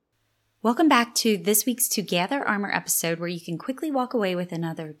Welcome back to this week's Together Armor episode, where you can quickly walk away with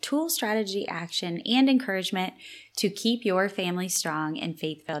another tool, strategy, action, and encouragement to keep your family strong and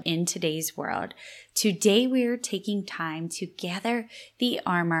faith-filled in today's world. Today, we're taking time to gather the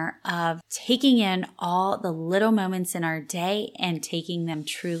armor of taking in all the little moments in our day and taking them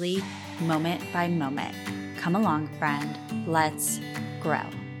truly moment by moment. Come along, friend. Let's grow.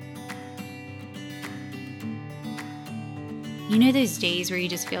 You know those days where you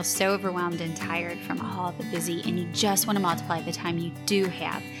just feel so overwhelmed and tired from all the busy, and you just want to multiply the time you do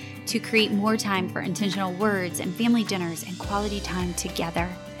have to create more time for intentional words and family dinners and quality time together?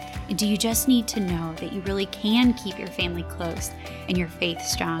 And do you just need to know that you really can keep your family close and your faith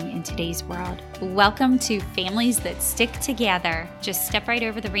strong in today's world? Welcome to Families That Stick Together. Just step right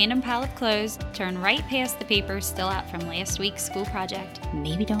over the random pile of clothes, turn right past the papers still out from last week's school project,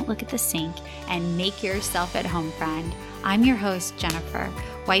 maybe don't look at the sink, and make yourself at home, friend. I'm your host, Jennifer,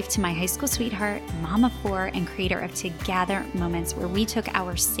 wife to my high school sweetheart, mom of four, and creator of Together Moments, where we took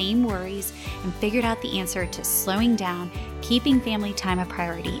our same worries and figured out the answer to slowing down, keeping family time a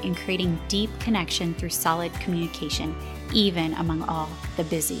priority, and creating deep connection through solid communication, even among all the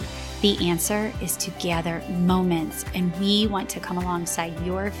busy. The answer is Together Moments, and we want to come alongside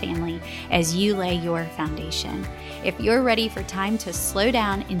your family as you lay your foundation. If you're ready for time to slow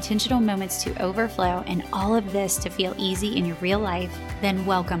down, intentional moments to overflow, and all of this to feel easy in your real life, then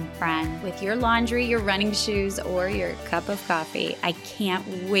welcome, friend. With your laundry, your running shoes, or your cup of coffee, I can't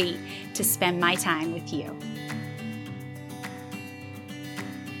wait to spend my time with you.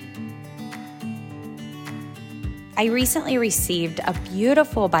 I recently received a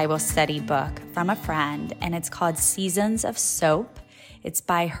beautiful Bible study book from a friend, and it's called Seasons of Soap. It's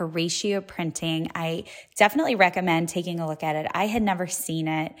by Horatio Printing. I definitely recommend taking a look at it. I had never seen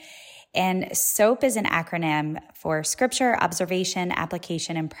it. And SOAP is an acronym for Scripture, Observation,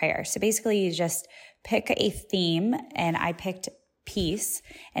 Application, and Prayer. So basically you just pick a theme, and I picked peace,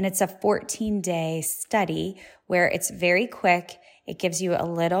 and it's a 14-day study where it's very quick. It gives you a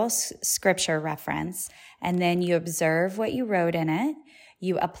little scripture reference, and then you observe what you wrote in it.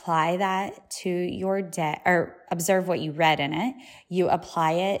 You apply that to your day, or observe what you read in it. You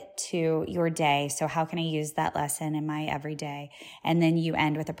apply it to your day. So how can I use that lesson in my everyday? And then you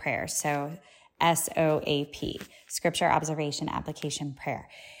end with a prayer. So SOAP, Scripture, Observation, Application, Prayer.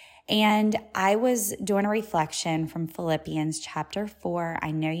 And I was doing a reflection from Philippians chapter 4.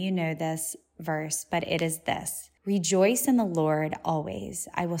 I know you know this verse, but it is this. Rejoice in the Lord always.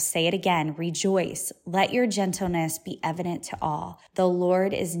 I will say it again, rejoice. Let your gentleness be evident to all. The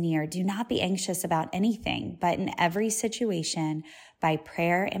Lord is near. Do not be anxious about anything, but in every situation, by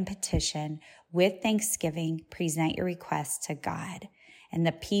prayer and petition, with thanksgiving, present your requests to God. And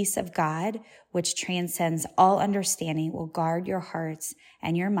the peace of God, which transcends all understanding, will guard your hearts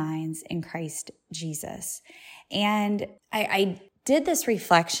and your minds in Christ Jesus. And I did this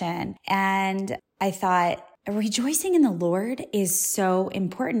reflection, and I thought, rejoicing in the Lord is so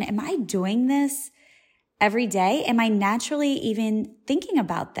important. Am I doing this every day? Am I naturally even thinking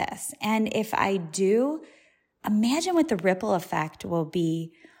about this? And if I do, imagine what the ripple effect will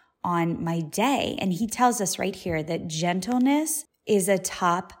be on my day. And he tells us right here that gentleness is a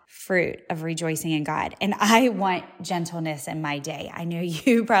top fruit of rejoicing in God. And I want gentleness in my day. I know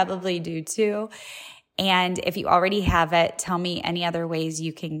you probably do too. And if you already have it, tell me any other ways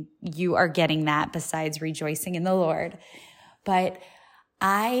you are getting that besides rejoicing in the Lord. But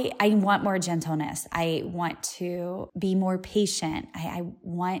I want more gentleness. I want to be more patient. I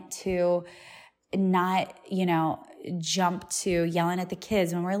want to not, jump to yelling at the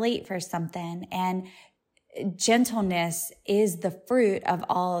kids when we're late for something. And gentleness is the fruit of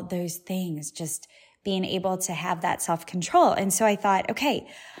all those things, just being able to have that self-control. And so I thought, okay,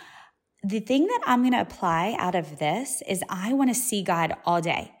 the thing that I'm going to apply out of this is I want to see God all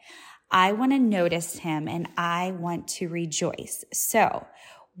day. I want to notice him, and I want to rejoice. So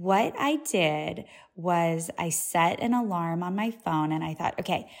what I did was I set an alarm on my phone, and I thought,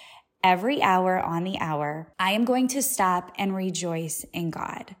 okay, every hour on the hour, I am going to stop and rejoice in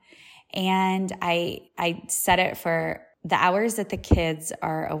God. And I set it for the hours that the kids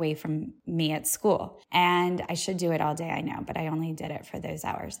are away from me at school. And I should do it all day, I know, but I only did it for those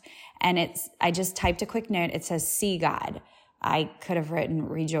hours. And I just typed a quick note. It says, see God. I could have written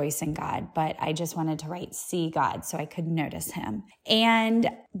rejoice in God, but I just wanted to write see God so I could notice him. And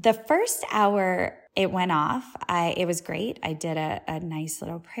the first hour it went off, it was great. I did a nice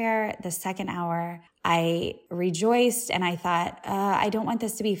little prayer. The second hour, I rejoiced, and I thought, I don't want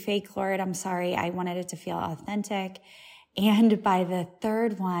this to be fake, Lord. I'm sorry. I wanted it to feel authentic. And by the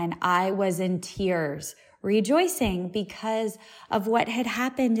third one, I was in tears, rejoicing because of what had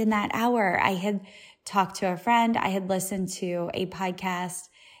happened in that hour. I had talked to a friend. I had listened to a podcast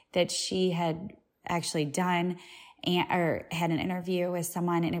that she had actually done or had an interview with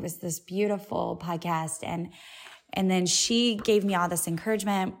someone, and it was this beautiful podcast. And then she gave me all this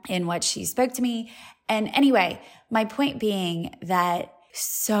encouragement in what she spoke to me. And anyway, my point being that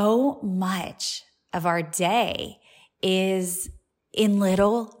so much of our day is in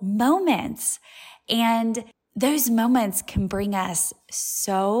little moments. And those moments can bring us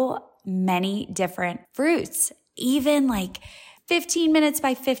so many different fruits, even like 15 minutes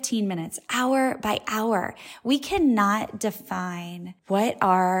by 15 minutes, hour by hour. We cannot define what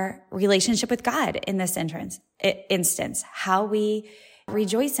our relationship with God in this instance, how we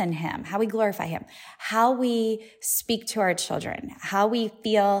rejoice in Him, how we glorify Him, how we speak to our children, how we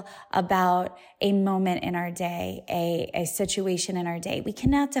feel about a moment in our day, a situation in our day. We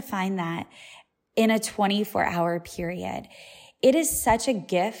cannot define that in a 24-hour period. It is such a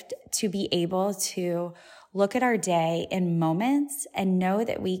gift to be able to look at our day in moments and know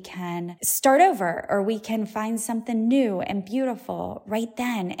that we can start over, or we can find something new and beautiful right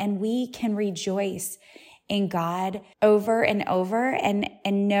then. And we can rejoice in God over and over and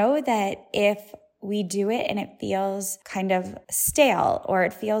know that if we do it and it feels kind of stale or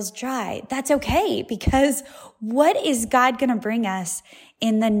it feels dry, that's okay, because what is God going to bring us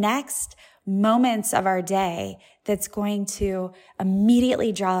in the next moments of our day that's going to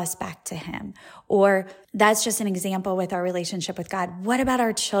immediately draw us back to Him? Or that's just an example with our relationship with God. What about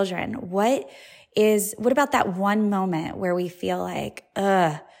our children? What about that one moment where we feel like,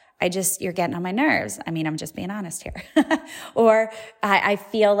 you're getting on my nerves. I mean, I'm just being honest here. Or I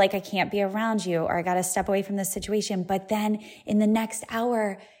feel like I can't be around you, or I got to step away from this situation. But then in the next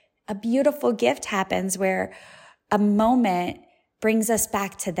hour, a beautiful gift happens where a moment brings us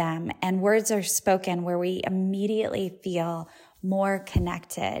back to them and words are spoken where we immediately feel more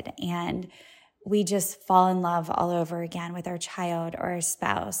connected, and we just fall in love all over again with our child or our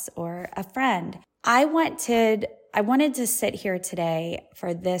spouse or a friend. I wanted to sit here today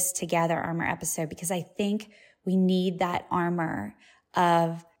for this Together Armor episode because I think we need that armor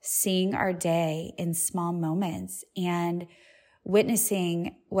of seeing our day in small moments and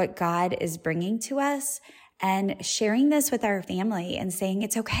witnessing what God is bringing to us and sharing this with our family and saying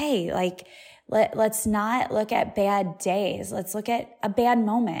it's okay. Like, let's not look at bad days. Let's look at a bad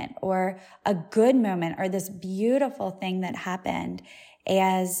moment or a good moment or this beautiful thing that happened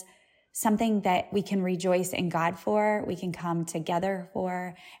as something that we can rejoice in God for, we can come together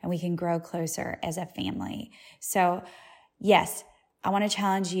for, and we can grow closer as a family. So yes, I want to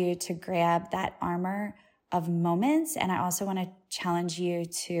challenge you to grab that armor of moments. And I also want to challenge you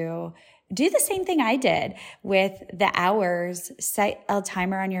to do the same thing I did with the hours. Set a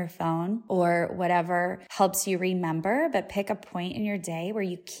timer on your phone or whatever helps you remember, but pick a point in your day where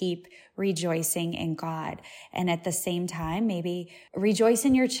you keep rejoicing in God. And at the same time, maybe rejoice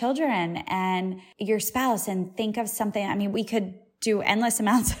in your children and your spouse and think of something. I mean, we could do endless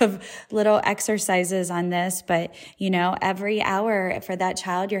amounts of little exercises on this, but every hour for that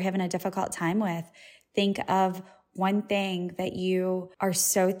child you're having a difficult time with, think of one thing that you are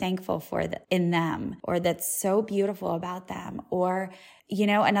so thankful for in them, or that's so beautiful about them. Or,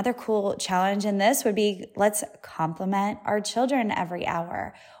 another cool challenge in this would be, let's compliment our children every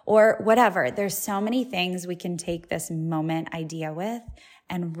hour or whatever. There's so many things we can take this moment idea with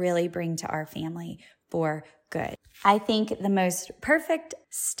and really bring to our family for good. I think the most perfect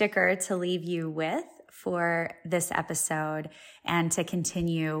sticker to leave you with for this episode and to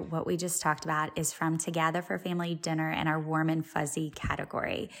continue what we just talked about is from Together for Family Dinner in our Warm and Fuzzy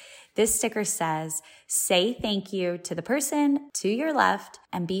category. This sticker says, say thank you to the person to your left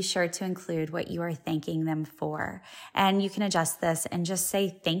and be sure to include what you are thanking them for. And you can adjust this and just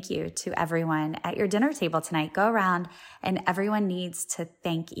say thank you to everyone at your dinner table tonight. Go around and everyone needs to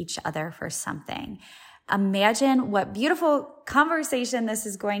thank each other for something. Imagine what beautiful conversation this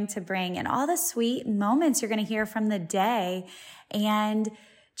is going to bring and all the sweet moments you're going to hear from the day and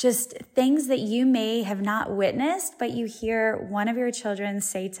just things that you may have not witnessed, but you hear one of your children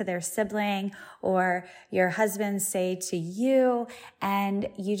say to their sibling or your husband say to you, and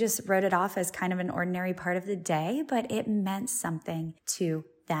you just wrote it off as kind of an ordinary part of the day, but it meant something to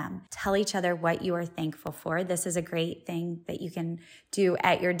them. Tell each other what you are thankful for. This is a great thing that you can do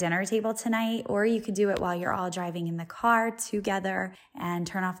at your dinner table tonight, or you could do it while you're all driving in the car together and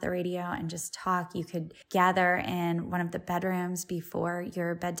turn off the radio and just talk. You could gather in one of the bedrooms before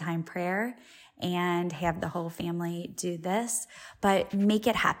your bedtime prayer and have the whole family do this, but make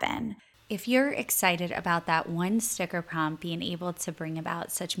it happen. If you're excited about that one sticker prompt being able to bring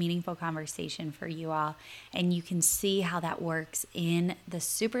about such meaningful conversation for you all, and you can see how that works in the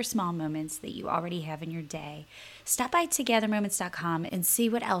super small moments that you already have in your day, stop by togethermoments.com and see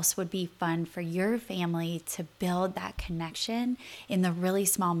what else would be fun for your family to build that connection in the really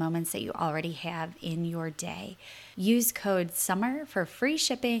small moments that you already have in your day. Use code SUMMER for free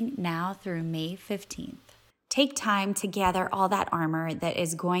shipping now through May 15th. Take time to gather all that armor that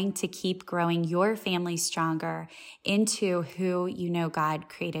is going to keep growing your family stronger into who you know God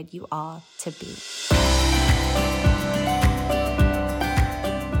created you all to be.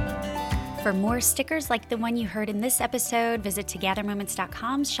 For more stickers like the one you heard in this episode, visit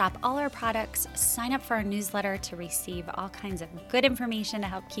togethermoments.com, shop all our products, sign up for our newsletter to receive all kinds of good information to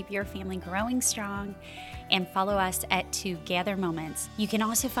help keep your family growing strong, and follow us at Together Moments. You can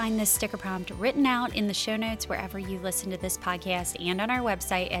also find this sticker prompt written out in the show notes wherever you listen to this podcast and on our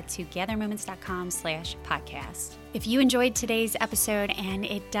website at togethermoments.com/podcast. If you enjoyed today's episode and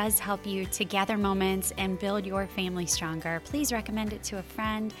it does help you to gather moments and build your family stronger, please recommend it to a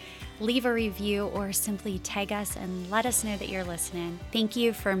friend, leave a review, or simply tag us and let us know that you're listening. Thank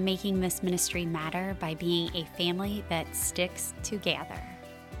you for making this ministry matter by being a family that sticks together.